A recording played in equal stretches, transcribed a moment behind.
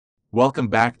Welcome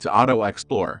back to Auto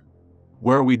Explorer,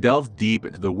 where we delve deep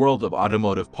into the world of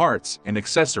automotive parts and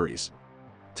accessories.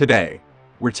 Today,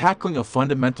 we're tackling a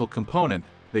fundamental component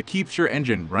that keeps your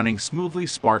engine running smoothly: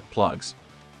 spark plugs.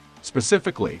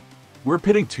 Specifically, we're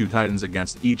pitting two titans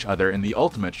against each other in the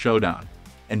ultimate showdown: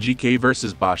 NGK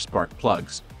versus Bosch spark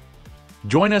plugs.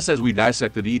 Join us as we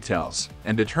dissect the details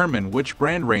and determine which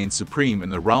brand reigns supreme in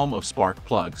the realm of spark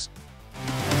plugs.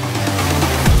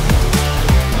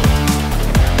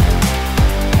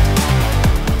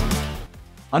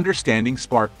 Understanding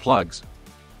spark plugs.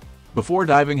 Before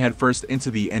diving headfirst into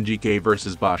the NGK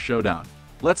versus Bosch showdown,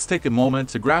 let's take a moment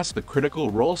to grasp the critical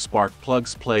role spark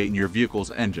plugs play in your vehicle's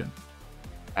engine.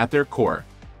 At their core,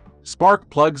 spark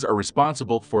plugs are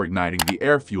responsible for igniting the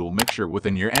air-fuel mixture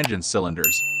within your engine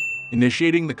cylinders,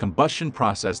 initiating the combustion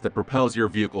process that propels your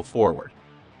vehicle forward.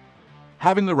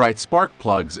 Having the right spark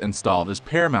plugs installed is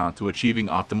paramount to achieving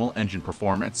optimal engine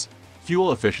performance,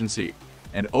 fuel efficiency,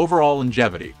 and overall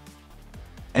longevity.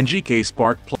 NGK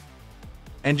Spark Plugs.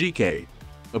 NGK,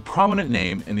 a prominent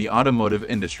name in the automotive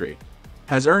industry,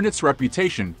 has earned its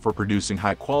reputation for producing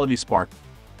high-quality spark.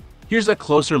 Here's a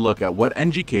closer look at what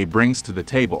NGK brings to the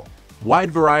table.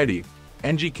 Wide variety.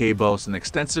 NGK boasts an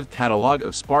extensive catalog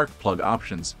of spark plug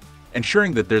options,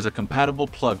 ensuring that there's a compatible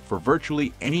plug for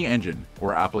virtually any engine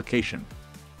or application.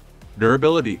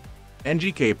 Durability.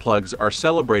 NGK plugs are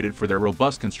celebrated for their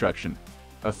robust construction,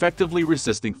 effectively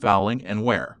resisting fouling and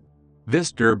wear.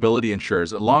 This durability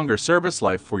ensures a longer service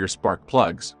life for your spark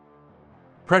plugs.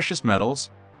 Precious metals.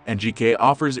 NGK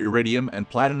offers iridium and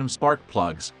platinum spark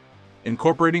plugs,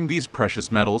 incorporating these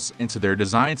precious metals into their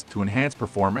designs to enhance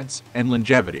performance and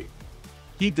longevity.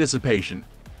 Heat dissipation.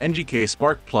 NGK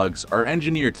spark plugs are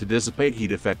engineered to dissipate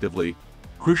heat effectively,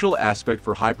 crucial aspect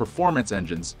for high-performance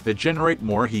engines that generate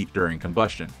more heat during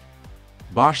combustion.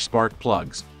 Bosch spark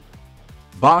plugs.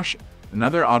 Bosch,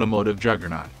 another automotive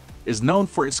juggernaut, is known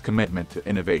for its commitment to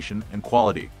innovation and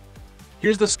quality.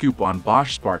 Here's the scoop on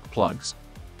Bosch spark plugs.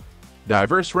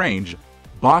 Diverse range.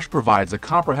 Bosch provides a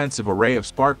comprehensive array of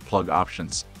spark plug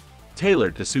options,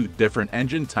 tailored to suit different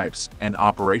engine types and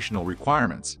operational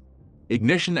requirements.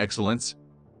 Ignition excellence.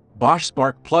 Bosch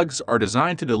spark plugs are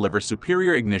designed to deliver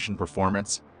superior ignition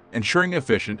performance, ensuring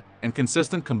efficient and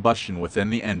consistent combustion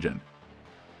within the engine.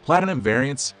 Platinum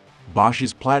variants.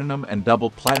 Bosch's platinum and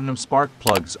double platinum spark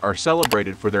plugs are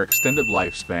celebrated for their extended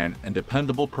lifespan and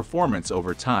dependable performance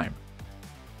over time.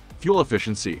 Fuel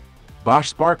efficiency. Bosch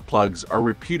spark plugs are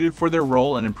reputed for their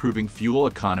role in improving fuel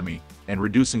economy and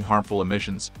reducing harmful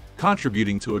emissions,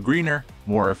 contributing to a greener,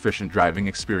 more efficient driving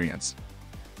experience.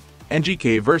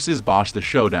 NGK versus Bosch, the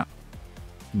showdown.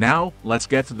 Now, let's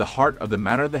get to the heart of the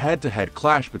matter: the head-to-head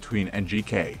clash between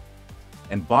NGK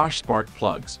and Bosch spark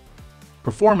plugs.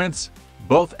 Performance.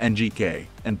 Both NGK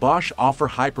and Bosch offer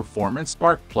high-performance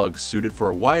spark plugs suited for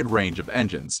a wide range of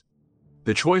engines.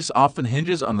 The choice often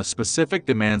hinges on the specific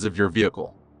demands of your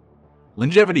vehicle.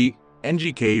 Longevity.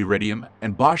 NGK Iridium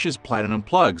and Bosch's platinum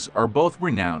plugs are both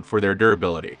renowned for their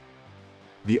durability.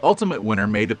 The ultimate winner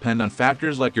may depend on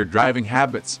factors like your driving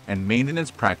habits and maintenance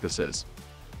practices.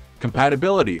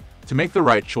 Compatibility. To make the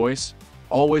right choice,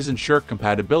 always ensure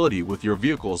compatibility with your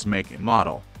vehicle's make and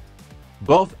model.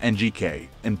 Both NGK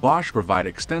and Bosch provide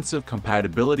extensive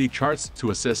compatibility charts to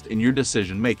assist in your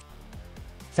decision-making.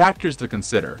 Factors to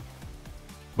consider.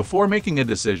 Before making a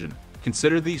decision,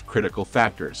 consider these critical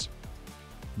factors.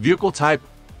 Vehicle type.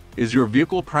 Is your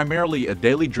vehicle primarily a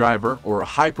daily driver or a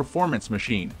high-performance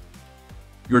machine?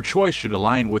 Your choice should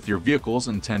align with your vehicle's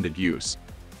intended use.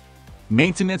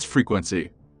 Maintenance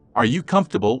frequency. Are you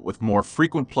comfortable with more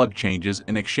frequent plug changes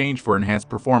in exchange for enhanced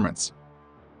performance?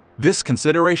 This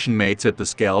consideration may tip the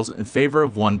scales in favor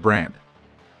of one brand.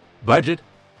 Budget.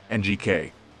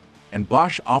 NGK and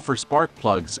Bosch offer spark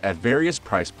plugs at various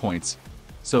price points,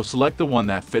 so select the one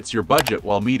that fits your budget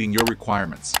while meeting your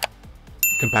requirements.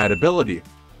 Compatibility.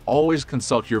 Always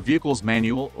consult your vehicle's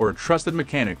manual or a trusted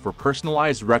mechanic for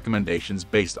personalized recommendations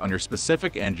based on your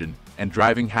specific engine and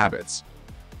driving habits.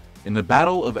 In the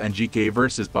battle of NGK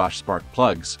versus Bosch spark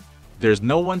plugs, there's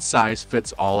no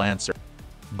one-size-fits-all answer.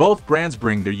 Both brands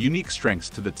bring their unique strengths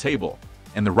to the table,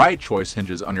 and the right choice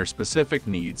hinges on your specific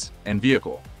needs and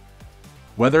vehicle.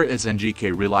 Whether it's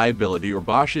NGK reliability or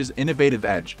Bosch's innovative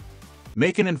edge,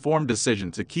 make an informed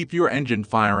decision to keep your engine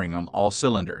firing on all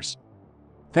cylinders.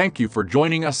 Thank you for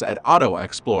joining us at Auto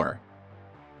Explorer.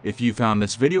 If you found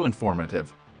this video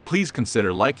informative, please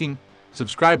consider liking,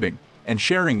 subscribing, and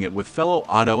sharing it with fellow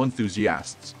auto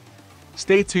enthusiasts.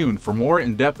 Stay tuned for more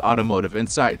in-depth automotive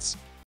insights.